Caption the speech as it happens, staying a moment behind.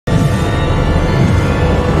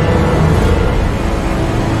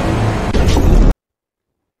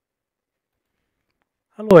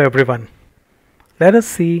Hello everyone. Let us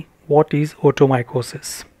see what is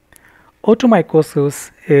otomycosis.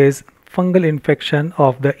 Otomycosis is fungal infection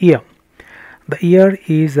of the ear. The ear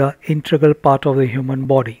is an integral part of the human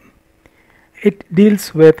body. It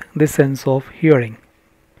deals with the sense of hearing.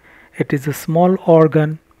 It is a small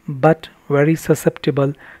organ but very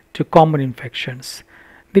susceptible to common infections.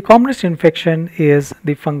 The commonest infection is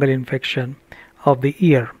the fungal infection of the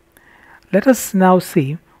ear. Let us now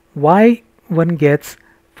see why one gets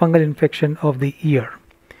fungal infection of the ear.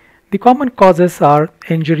 The common causes are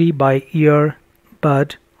injury by ear,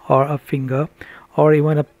 bud or a finger or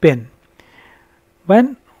even a pin.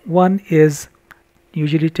 When one is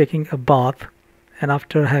usually taking a bath and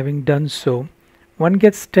after having done so, one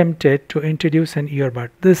gets tempted to introduce an earbud.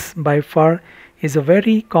 This by far is a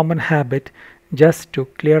very common habit just to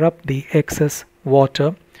clear up the excess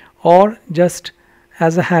water or just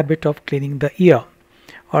as a habit of cleaning the ear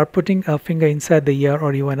or putting a finger inside the ear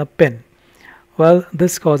or even a pin. Well,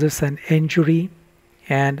 this causes an injury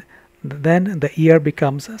and then the ear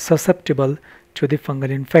becomes susceptible to the fungal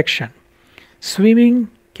infection. Swimming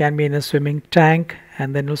can be in a swimming tank,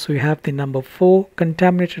 and then also you have the number 4,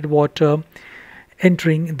 contaminated water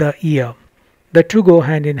entering the ear. The two go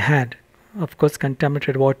hand in hand. Of course,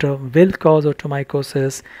 contaminated water will cause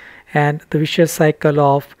otomycosis, and the vicious cycle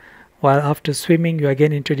of while after swimming you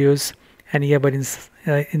again introduce an earbud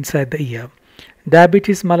inside the ear.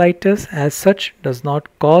 Diabetes mellitus as such does not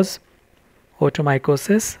cause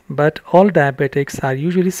otomycosis, but all diabetics are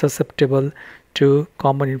usually susceptible to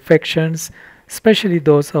common infections, especially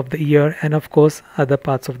those of the ear and of course other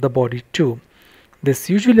parts of the body too. This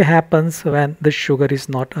usually happens when the sugar is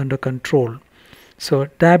not under control. So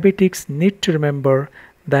diabetics need to remember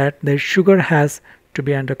that their sugar has to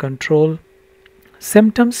be under control.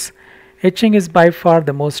 Symptoms: itching is by far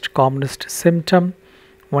the most commonest symptom.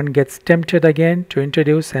 One gets tempted again to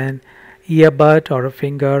introduce an earbud or a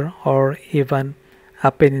finger or even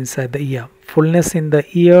a pin inside the ear. Fullness in the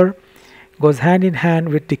ear goes hand in hand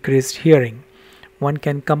with decreased hearing. One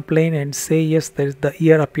can complain and say, yes, the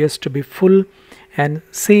ear appears to be full, and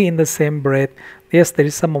say in the same breath, yes, there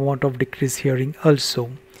is some amount of decreased hearing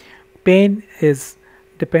also. Pain is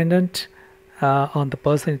dependent on the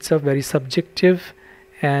person itself, very subjective,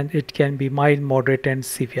 and it can be mild, moderate and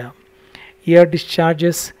severe. Ear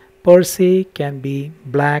discharges per se can be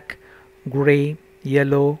black, gray,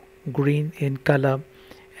 yellow, green in color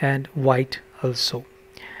and white also.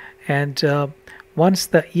 And once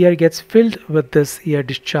the ear gets filled with this ear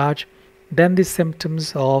discharge, then the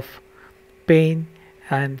symptoms of pain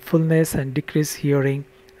and fullness and decreased hearing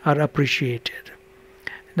are appreciated.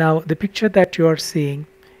 Now the picture that you are seeing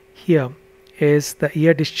here is the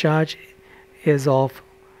ear discharge is of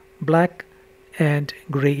black and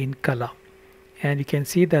gray in color, and you can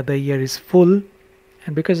see that the ear is full,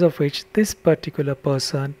 and because of which this particular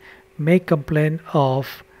person may complain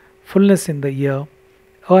of fullness in the ear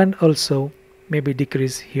and also maybe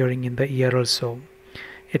decreased hearing in the ear also.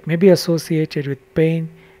 It may be associated with pain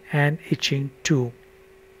and itching too.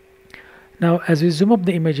 Now as we zoom up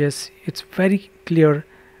the images, it's very clear.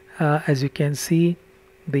 As you can see,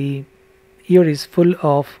 the ear is full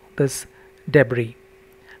of this debris.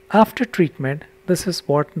 After treatment, this is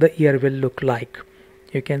what the ear will look like.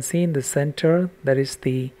 You can see in the center there is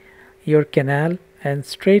the ear canal, and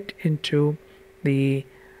straight into the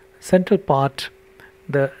central part,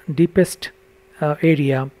 the deepest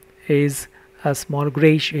area is a small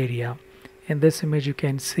grayish area. In this image you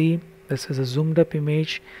can see, this is a zoomed up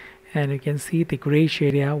image, and you can see the grayish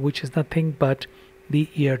area, which is nothing but the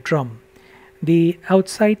eardrum. The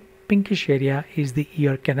outside pinkish area is the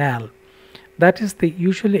ear canal. That is the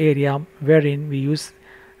usual area wherein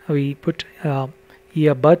we put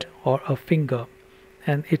earbud or a finger,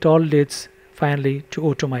 and it all leads finally to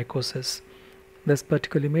otomycosis. This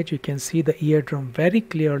particular image you can see the eardrum very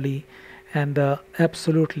clearly, and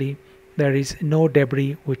absolutely there is no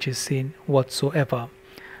debris which is seen whatsoever.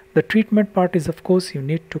 The treatment part is, of course, you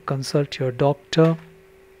need to consult your doctor.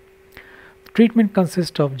 Treatment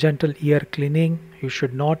consists of gentle ear cleaning. You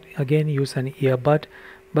should not again use an earbud,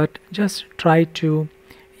 but just try to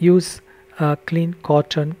use clean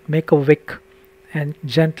cotton, make a wick and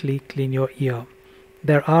gently clean your ear.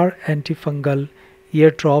 There are antifungal ear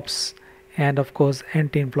drops and of course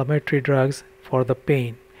anti-inflammatory drugs for the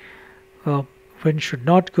pain. One should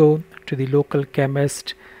not go to the local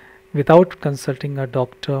chemist without consulting a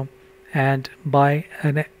doctor and buy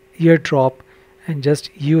an ear drop and just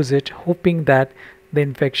use it hoping that the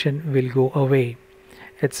infection will go away.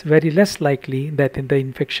 It's very less likely that the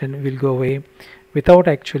infection will go away without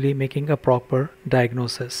actually making a proper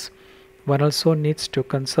diagnosis. One also needs to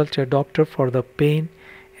consult a doctor for the pain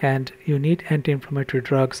and you need anti-inflammatory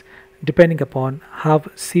drugs depending upon how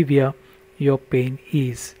severe your pain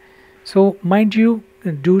is. So mind you,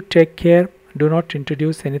 do take care. Do not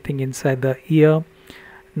introduce anything inside the ear,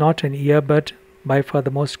 not an earbud, by far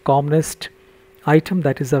the most commonest item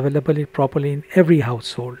that is available properly in every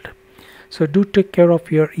household. So do take care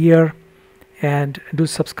of your ear and do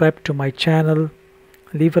subscribe to my channel,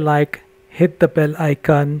 leave a like, hit the bell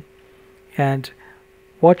icon and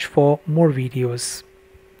watch for more videos.